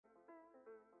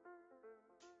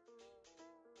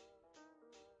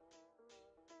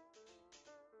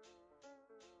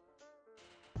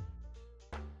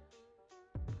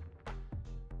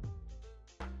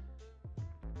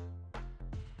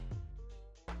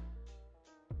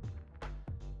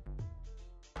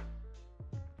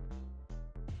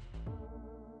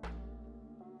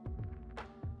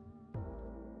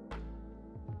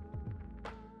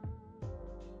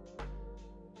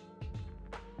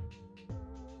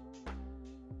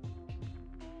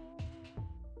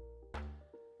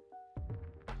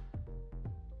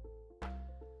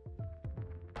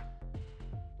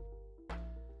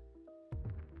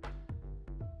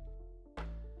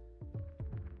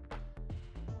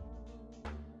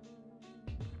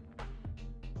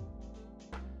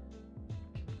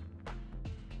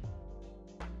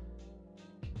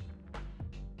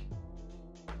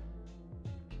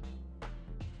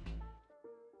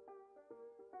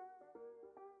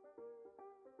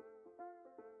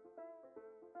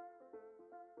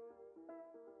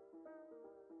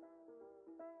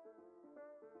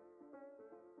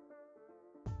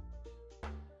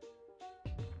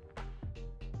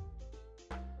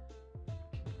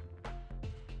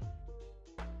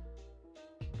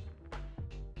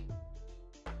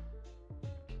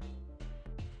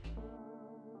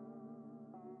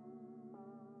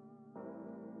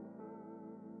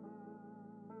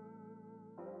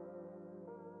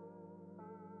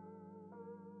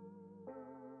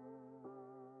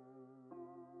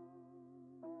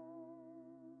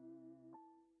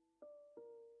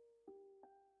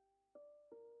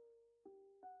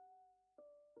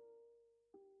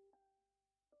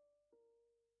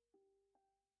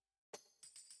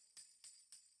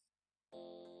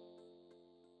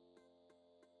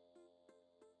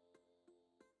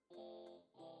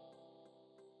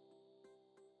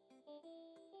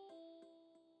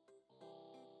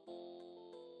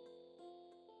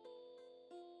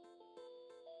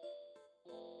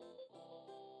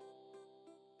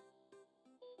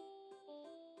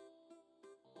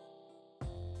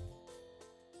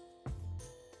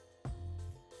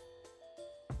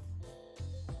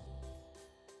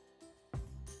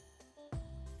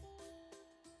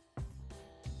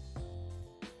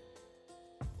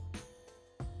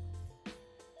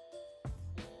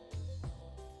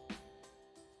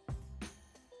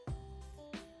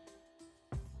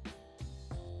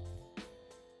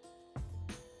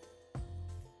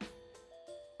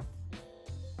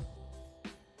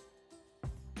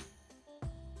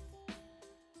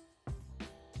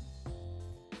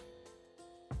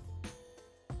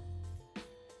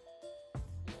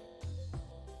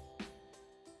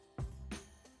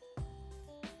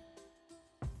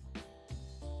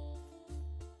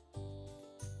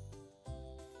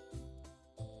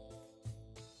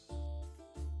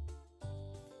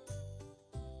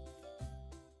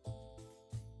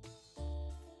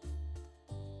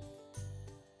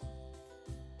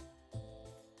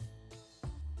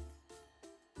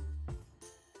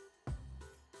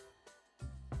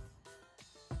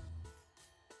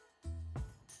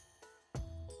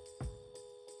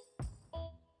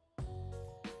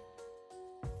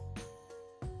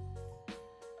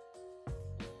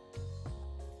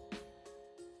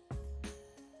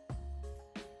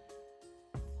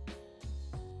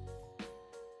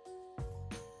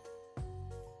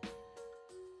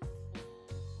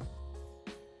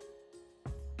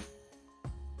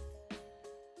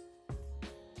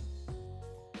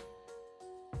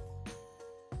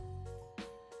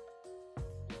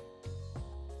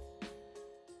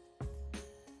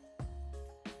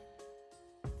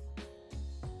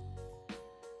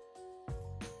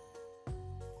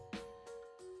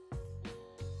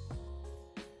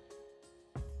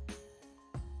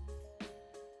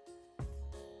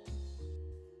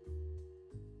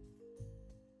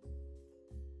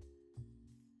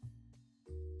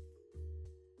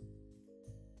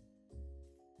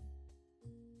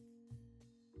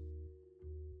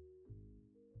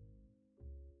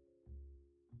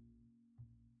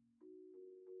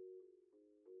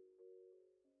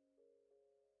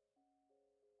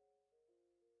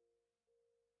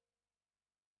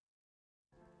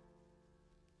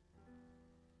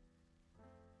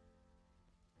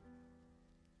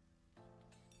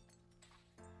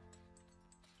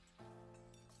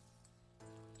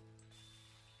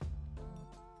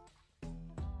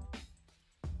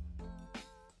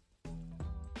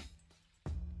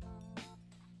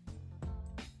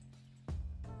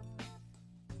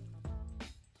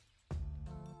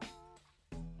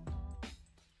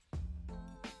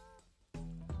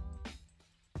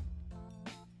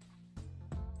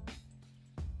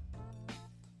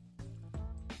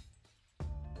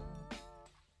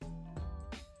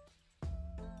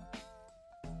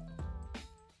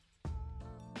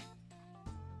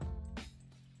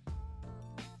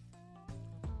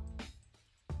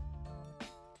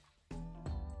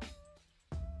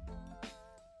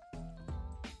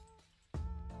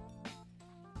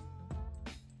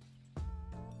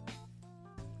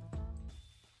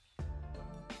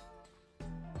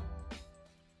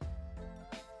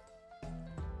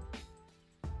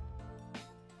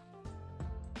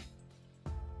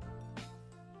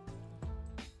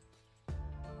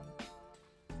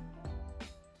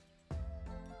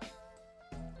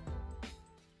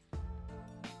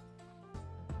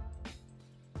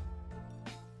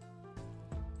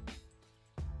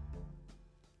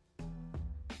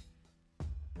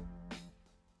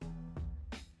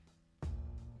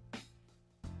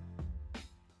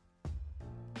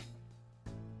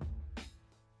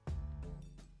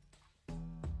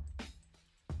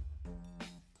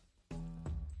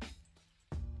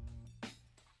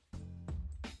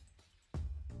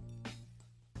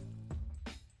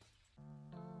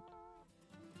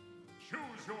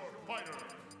Choose your fighter.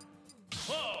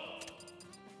 Foe.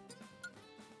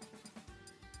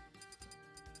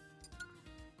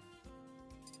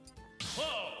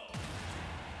 Foe.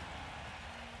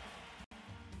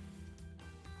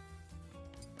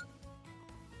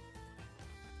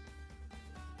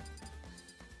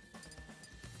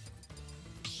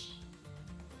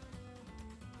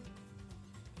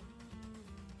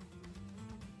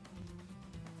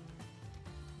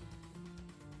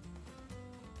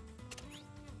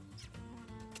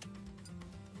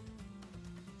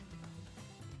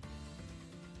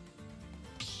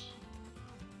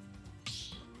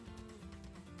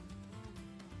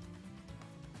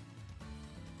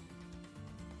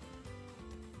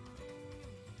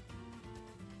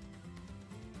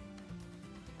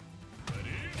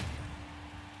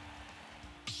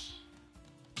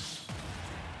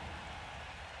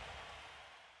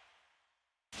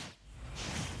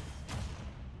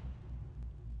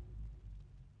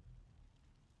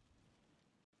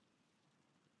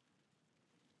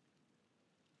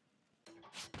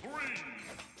 3,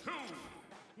 2,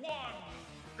 1,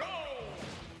 go!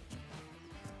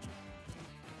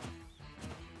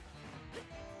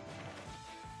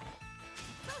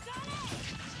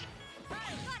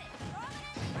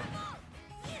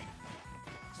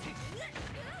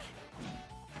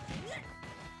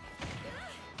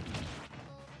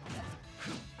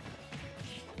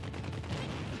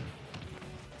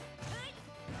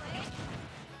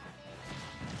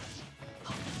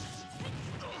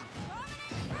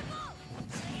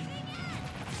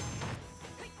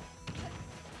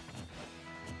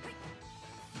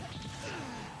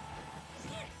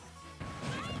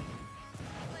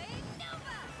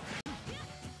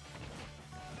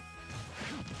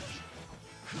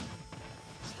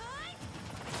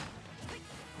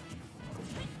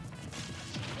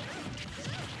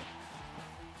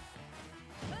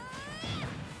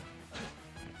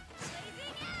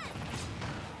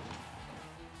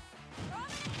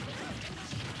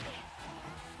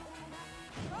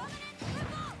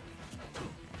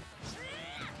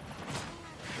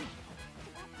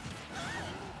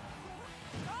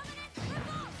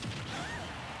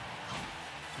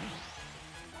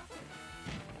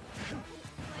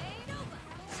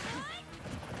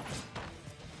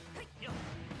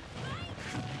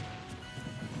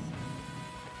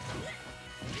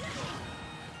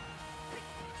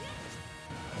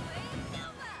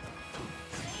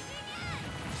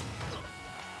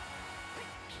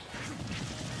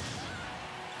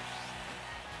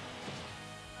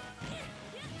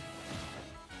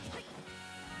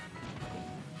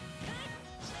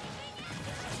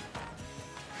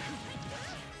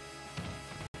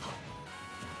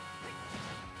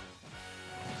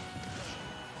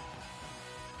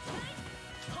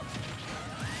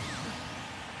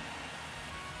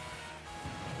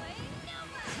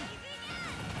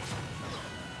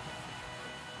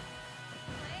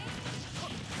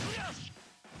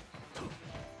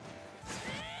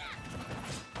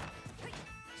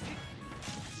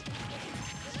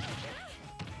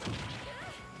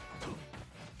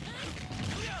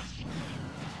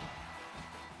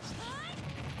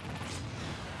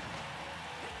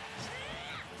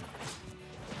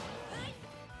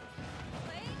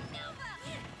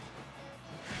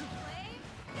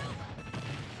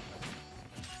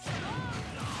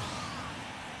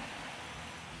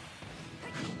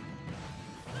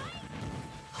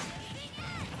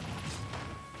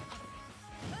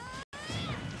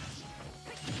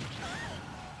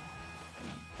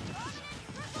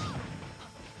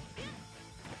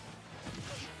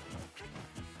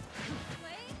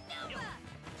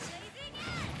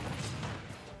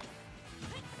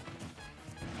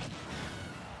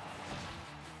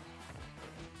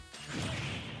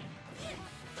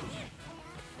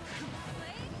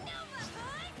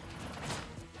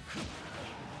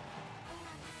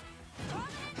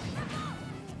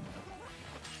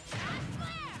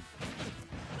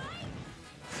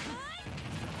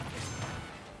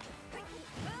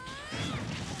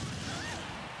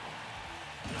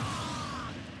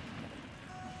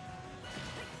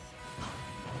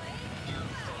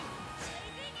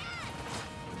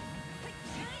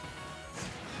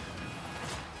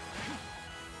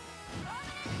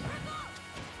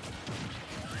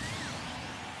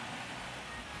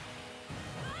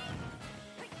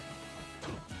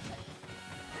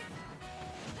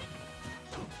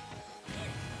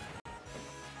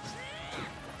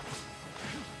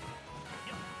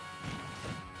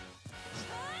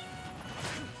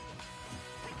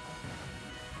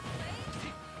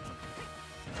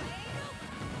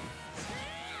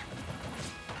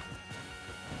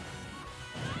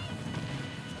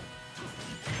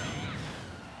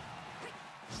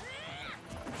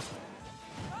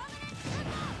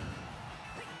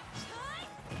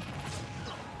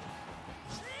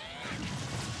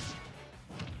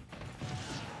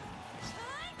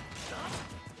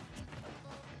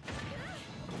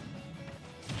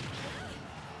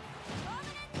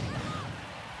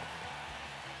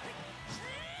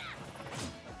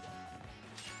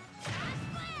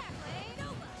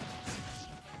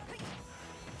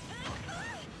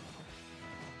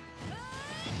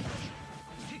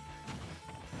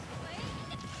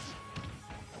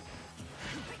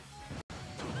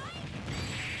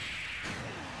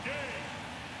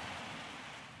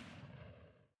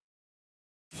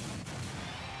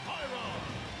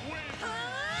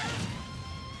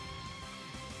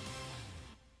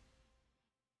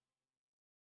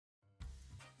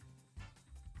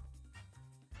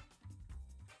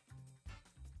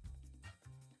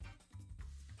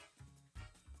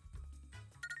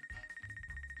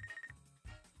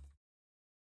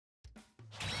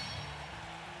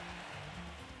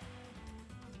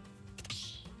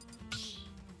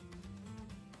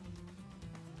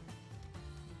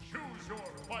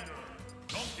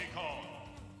 Donkey Kong.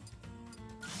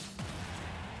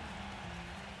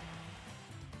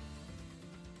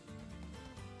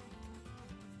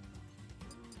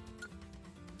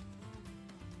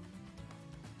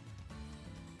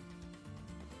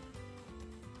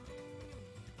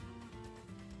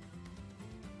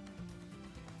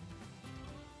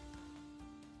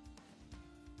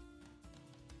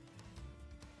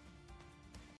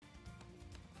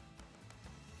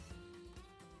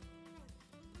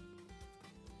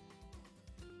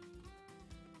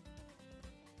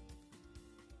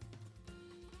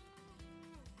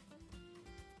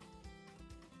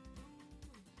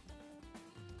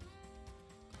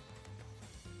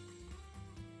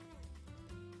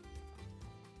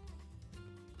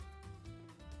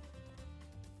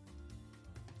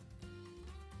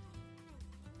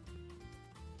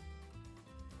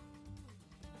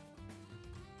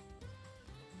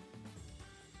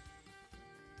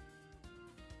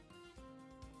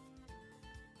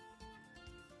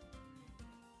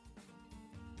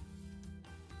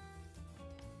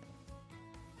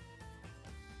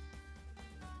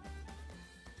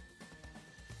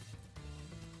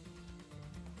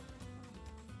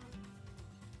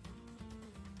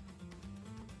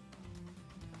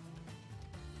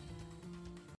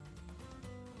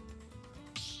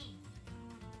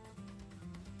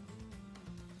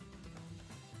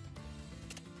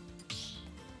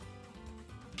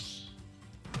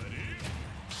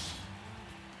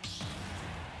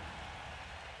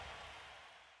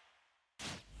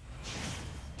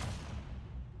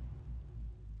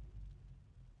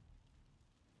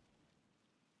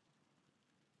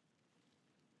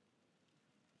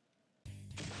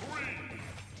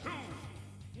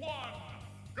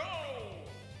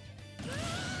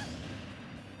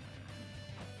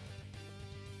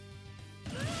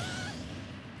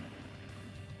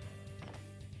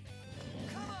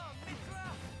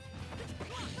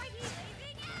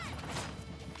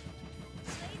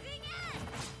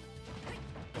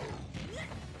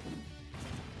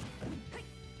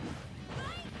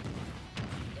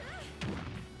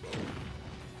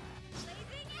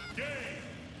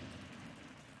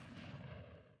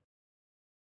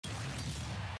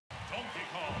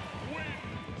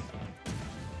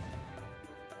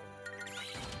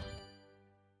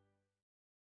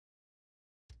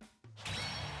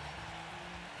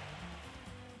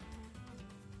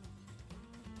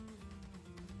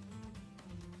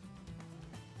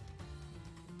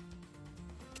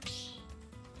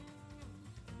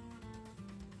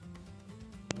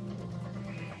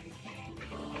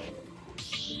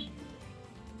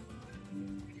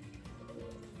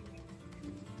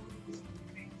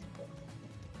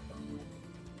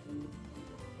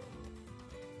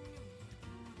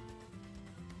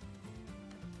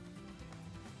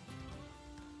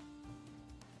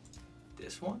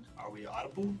 This one? Are we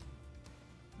audible?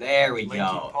 There we Lanky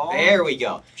go. Paul? There we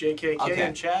go. JKK Okay.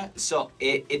 in chat. So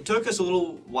it took us a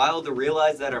little while to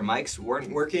realize that our mics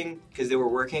weren't working because they were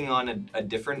working on a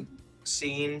different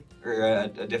scene or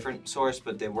a different source,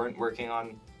 but they weren't working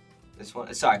on this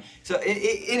one. Sorry. So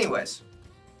anyways,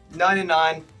 9 and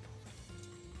 9.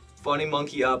 Funny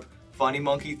monkey up. Funny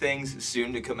monkey things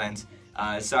soon to commence.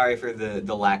 Sorry for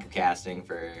the lack of casting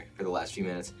for the last few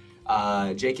minutes.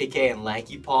 JKK and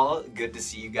Lanky Paul, good to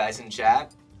see you guys in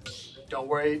chat. Don't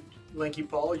worry, Lanky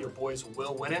Paul, your boys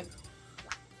will win it.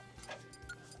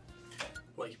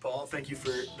 Lanky Paul, thank you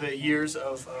for the years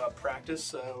of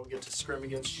practice. We'll get to scrim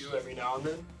against you every now and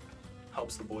then.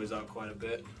 Helps the boys out quite a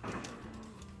bit.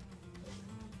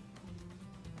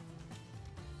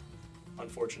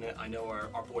 Unfortunate, I know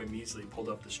our boy Measley pulled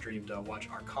up the stream to watch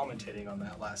our commentating on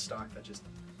that last stock that just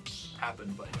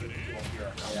happened, but he won't hear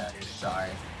our commentating. Yeah, sorry.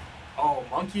 Oh,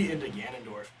 Monkey into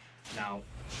Ganondorf. Now,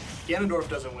 Ganondorf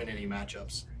doesn't win any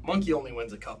matchups. Monkey only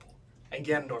wins a couple. And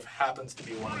Ganondorf happens to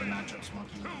be one of the matchups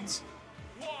Monkey wins.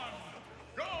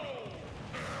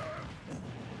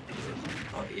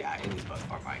 Oh yeah, it is both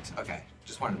of our mics. Okay,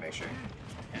 just wanted to make sure.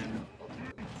 And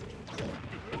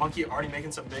Monkey already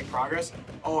making some big progress.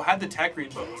 Oh, had the tech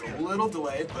read, but was a little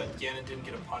delayed, but Ganon didn't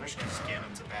get a punish because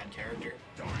Ganon's a bad character.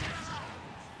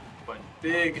 But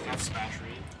big F smash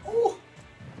read. Oh,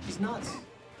 he's nuts.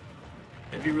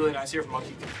 It'd be really nice here if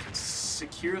Monkey could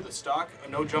secure the stock. A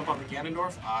no jump on the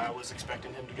Ganondorf. I was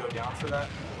expecting him to go down for that.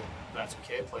 That's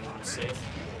okay, play a little safe.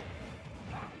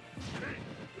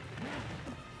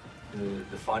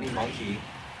 The funny monkey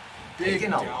Big taking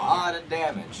a down. lot of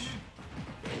damage.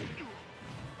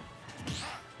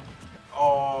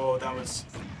 Oh, that was...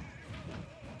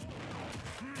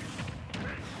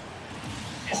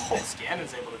 And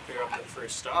Ganon's able to clear up that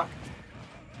first stock.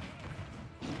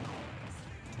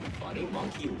 Funny Funny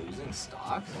Monkey losing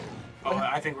stocks? Oh,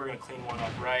 I think we're gonna clean one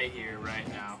up right here, right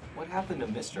now. What happened to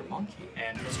Mr. Monkey?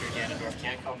 And Mr. Ganondorf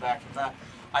can't come back from that.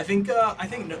 I think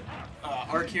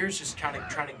Ark here is just kind of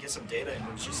trying to get some data and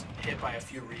was just hit by a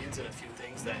few reads and a few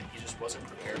things that he just wasn't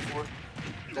prepared for.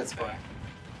 That's fine.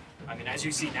 I mean, as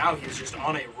you see now, he is just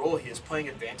on a roll. He is playing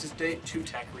Advantage Date, 2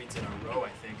 tech reads in a row, I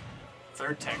think.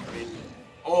 3rd tech read.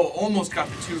 Oh, almost got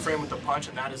the 2-frame with the punch,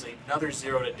 and that is another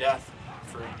 0 to death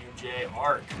for UJ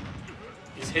Ark.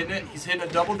 He's hitting it. He's hitting a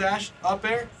double dash up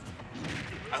air.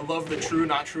 I love the true,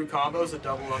 not true combos, the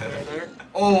double up air there.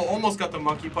 Oh, almost got the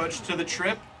monkey punch to the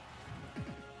trip.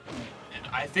 And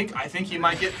I think he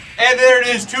might get. And there it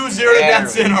is, 2 0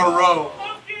 deaths in a row.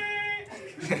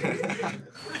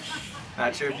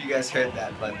 Not sure if you guys heard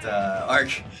that, but Ark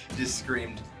just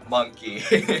screamed monkey.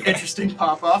 Interesting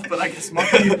pop off, but I guess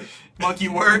monkey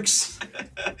works.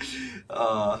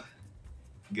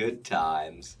 Good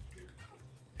times.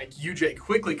 And UJ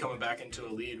quickly coming back into a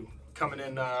lead, coming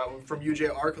in from UJ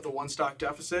Ark with a 1-stock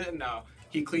deficit, and now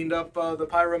he cleaned up the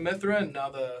Pyra Mithra, and now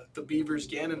the Beavers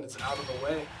Ganon is out of the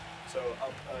way. So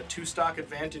up a 2-stock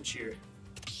advantage here.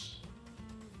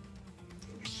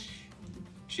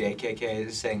 JKK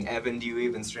is saying, Evan, do you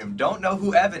even stream? Don't know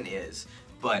who Evan is,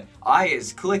 but I,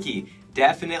 as Clicky,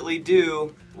 definitely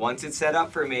do once it's set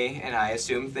up for me, and I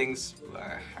assume things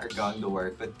are going to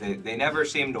work, but they never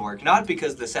seem to work. Not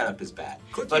because the setup is bad,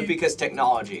 but because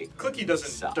technology Clicky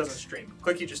doesn't stream.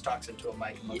 Clicky just talks into a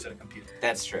mic and looks at a computer.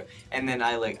 That's true. And then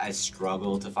I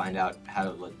struggle to find out how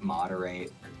to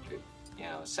moderate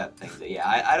or set things.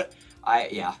 Yeah,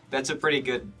 yeah, that's a pretty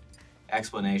good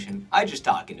explanation. I just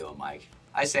talk into a mic.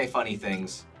 I say funny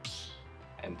things,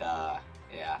 and yeah,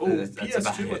 that's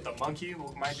about PS2 it. with the monkey. We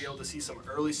might be able to see some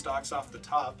early stocks off the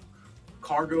top.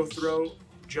 Cargo throw,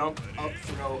 jump up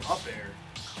throw, up air.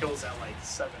 Kills at like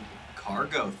 70.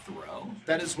 Cargo throw?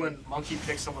 That is when monkey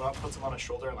picks someone up, puts him on his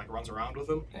shoulder, and like runs around with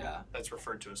him. Yeah. That's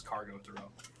referred to as cargo throw.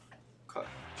 Cargo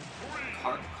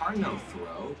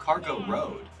throw? Cargo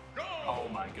road. Oh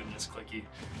my goodness, Clicky.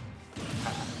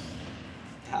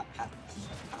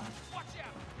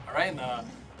 All right, and the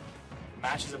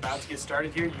match is about to get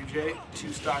started here. UJ,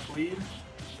 2-stock lead.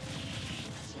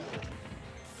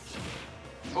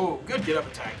 Oh, good get-up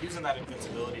attack. Using that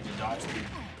invincibility to dodge the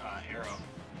arrow.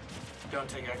 Don't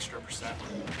take extra percent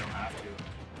when you don't have to.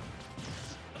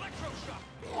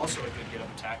 Also a good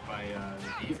get-up attack by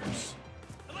the Beavers.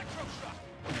 And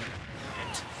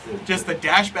just the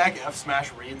dash back F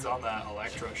smash reads on that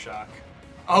electroshock.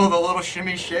 Oh, the little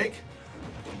shimmy shake.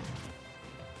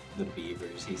 The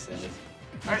Beavers, he says.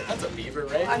 Alright, that's a beaver,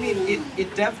 right? I mean,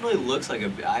 it definitely looks like a...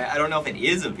 I don't know if it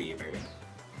is a beaver.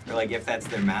 Or like if that's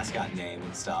their mascot name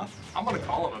and stuff. I'm gonna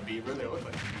call them a beaver. They look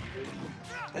like a beaver.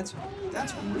 That's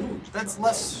rude. That's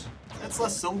less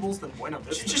syllables than Buena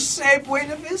Vista. Just say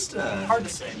Buena Vista. Hard to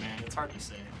say, man. It's hard to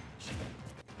say.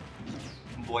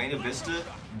 Buena Vista?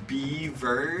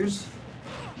 Beavers?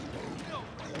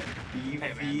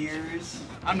 Hey, Beavers?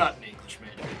 I'm not an English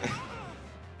major.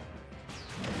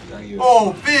 Are you...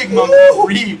 Oh, big monkey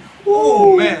read.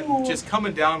 Oh, man. Just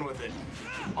coming down with it.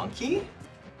 Monkey?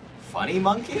 Funny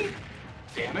monkey?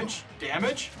 Damage?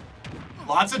 Damage?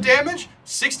 Lots of damage?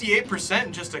 68%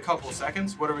 in just a couple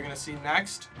seconds. What are we going to see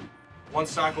next? 1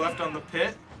 stock left on the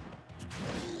pit.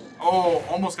 Oh,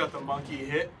 almost got the monkey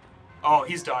hit. Oh,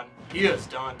 he's done. He is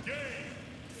done.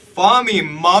 Funny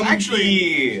monkey!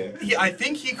 Actually, I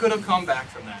think he could have come back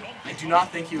from that. I do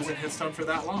not think he was in hit stun for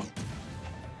that long.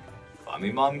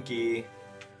 Funny monkey.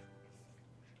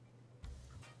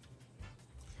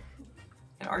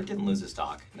 And Ark didn't lose a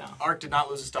stock, no. Ark did not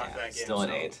lose a stock that game. Still at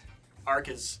 8. Ark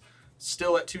is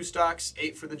still at 2 stocks,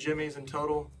 8 for the Jimmies in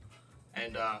total.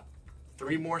 And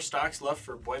 3 more stocks left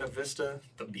for Buena Vista,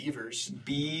 the Beavers.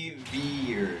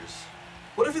 Beavers.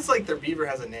 What if it's like their beaver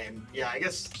has a name? Yeah, I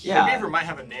guess Yeah. their beaver might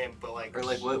have a name, but like... Or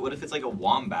like, what if it's like a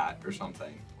wombat or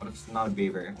something? What if it's not a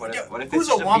beaver? What if it's who's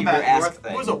just a wombat? beaver-esque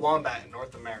thing? Who's a wombat in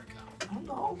North America? I don't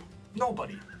know.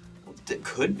 Nobody. It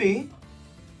could be.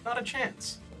 Not a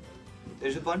chance.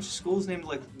 There's a bunch of schools named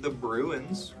like the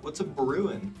Bruins. What's a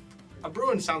Bruin? A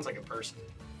Bruin sounds like a person.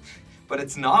 But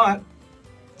it's not.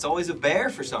 It's always a bear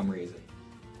for some reason.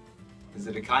 Is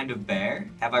it a kind of bear?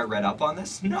 Have I read up on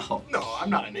this? No. No, I'm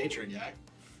not a nature guy.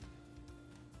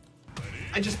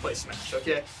 I just play Smash,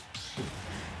 okay?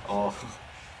 Oh.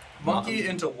 Monkey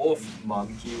into wolf.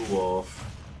 Monkey wolf.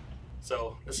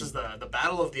 So this is the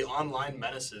battle of the online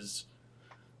menaces.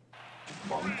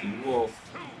 Monkey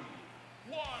wolf.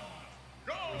 2, 1,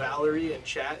 go! Valerie in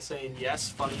chat saying yes,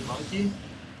 funny monkey.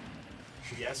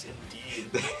 Yes, indeed.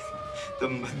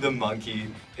 the monkey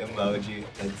emoji.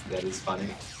 That is funny.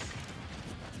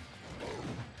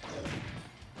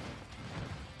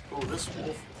 this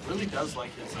wolf really does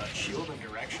like his shield and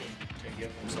direction to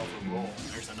give himself a roll.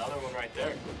 There's another one right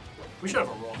there. We should have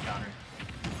a roll counter.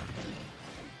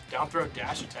 Down throw,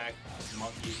 dash attack,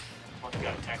 monkey. Monkey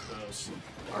got to tech those.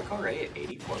 Arc already at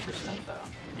 84% though.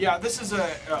 Yeah, this is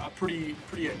a pretty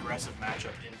aggressive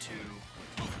matchup into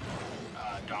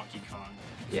Donkey Kong.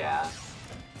 Yeah.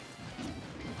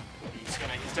 He's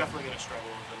definitely gonna struggle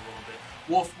with it a little bit.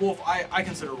 Wolf, I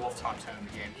consider Wolf top 10 in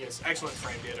the game. He has excellent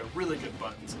frame data, really good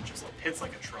buttons, and just hits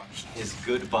like a truck. His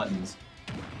good buttons.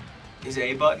 His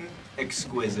A button,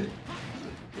 exquisite.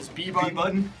 His B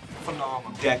button,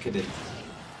 phenomenal. Decadent.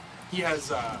 He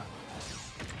has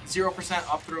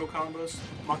 0% up throw combos.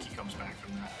 Monkey comes back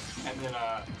from that. And then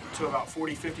to about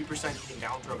 40-50% he can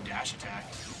down throw dash attack.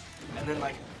 And then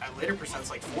like at later percents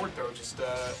like forward throw just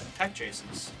tech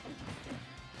chases.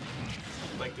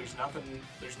 Like there's nothing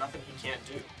he can't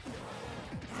do.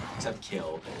 Except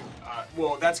kill.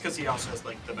 Well, that's because he also has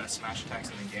like the best smash attacks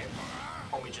in the game.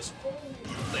 Homie just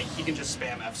like he can just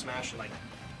spam F smash and like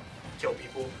kill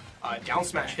people. Down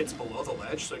smash hits below the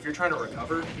ledge, so if you're trying to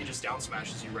recover, he just down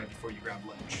smashes you right before you grab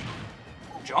ledge.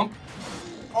 Jump.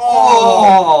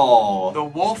 Oh! The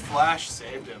wolf flash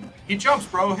saved him. He jumps,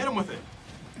 bro. Hit him with it.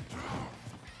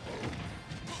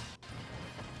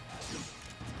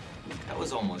 That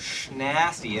was almost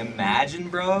nasty. Imagine,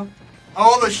 bro.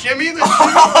 Oh, the shimmy,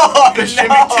 the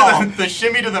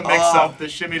shimmy to the mix-up, the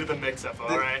shimmy to the mix-up.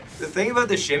 All right. The thing about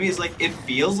the shimmy is like it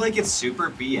feels like it's super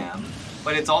BM,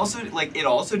 but it's also like it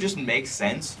also just makes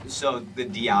sense. So the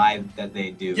DI that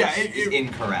they do is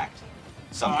incorrect.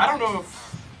 I don't know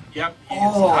if. Yep.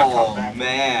 Oh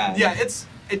man. Yeah,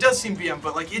 it does seem BM,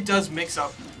 but like it does mix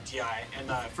up DI. And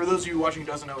for those of you watching who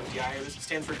doesn't know what DI is, it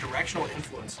stands for directional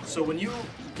influence. So when you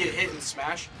get hit in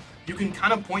Smash, you can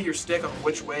kind of point your stick on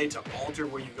which way to alter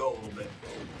where you go a little bit.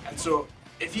 And so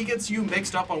if he gets you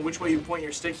mixed up on which way you point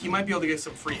your stick, he might be able to get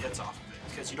some free hits off of it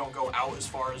because you don't go out as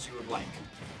far as you would like.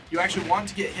 You actually want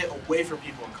to get hit away from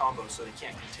people in combos so they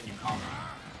can't continue comboing.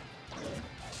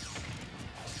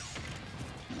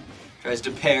 Tries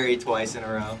to parry twice in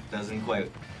a row. Doesn't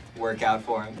quite work out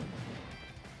for him.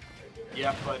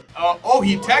 Yeah, but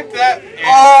he teched that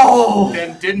and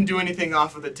then didn't do anything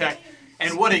off of the tech.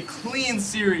 And what a clean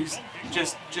series,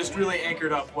 just really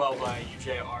anchored up well by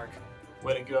UJ Arc.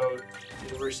 Way to go,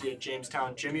 University of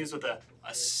Jamestown. Jimmy's with a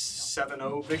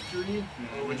 7-0 victory,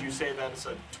 or would you say that it's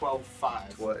a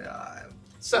 12-5?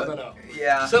 7-0.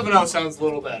 Yeah. 7-0 sounds a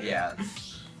little better. Yeah.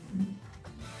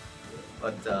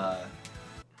 But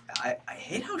I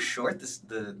hate how short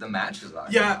the matches are.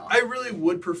 Yeah, now. I really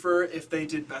would prefer if they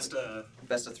did best of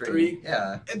three.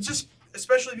 Yeah. And just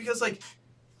especially because like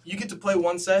you get to play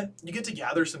one set, you get to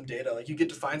gather some data, like you get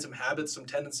to find some habits, some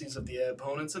tendencies of the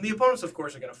opponents, and the opponents of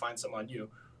course are going to find some on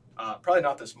you. Probably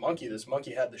not this monkey. This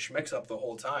monkey had the schmicks up the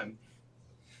whole time.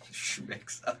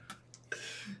 Schmicks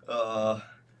up.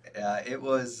 Yeah, it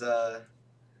was a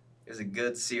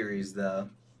good series though.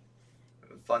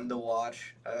 Fun to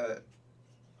watch.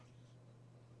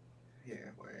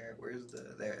 Here, where's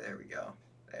the there we go.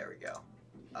 There we go.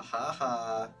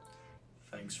 Ahaha.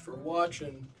 Thanks for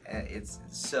watching. And it's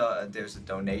there's a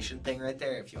donation thing right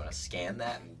there. If you want to scan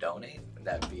that and donate,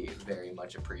 that'd be very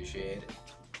much appreciated.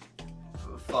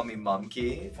 Fummy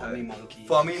Monkey.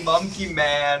 Fummy Monkey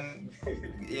man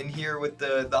in here with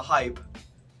the hype.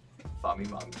 Fummy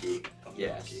Monkey.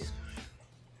 Yes.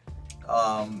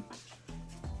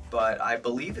 But I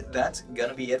believe that's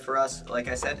gonna be it for us. Like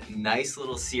I said, nice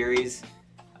little series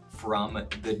from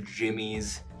the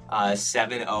Jimmies.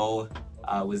 7-0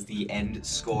 was the end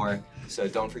score. So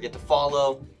don't forget to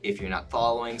follow. If you're not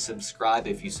following, subscribe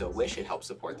if you so wish. It helps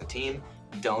support the team.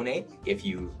 Donate if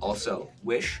you also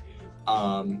wish.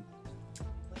 And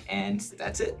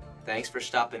that's it. Thanks for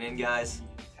stopping in, guys,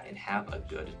 and have a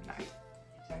good night.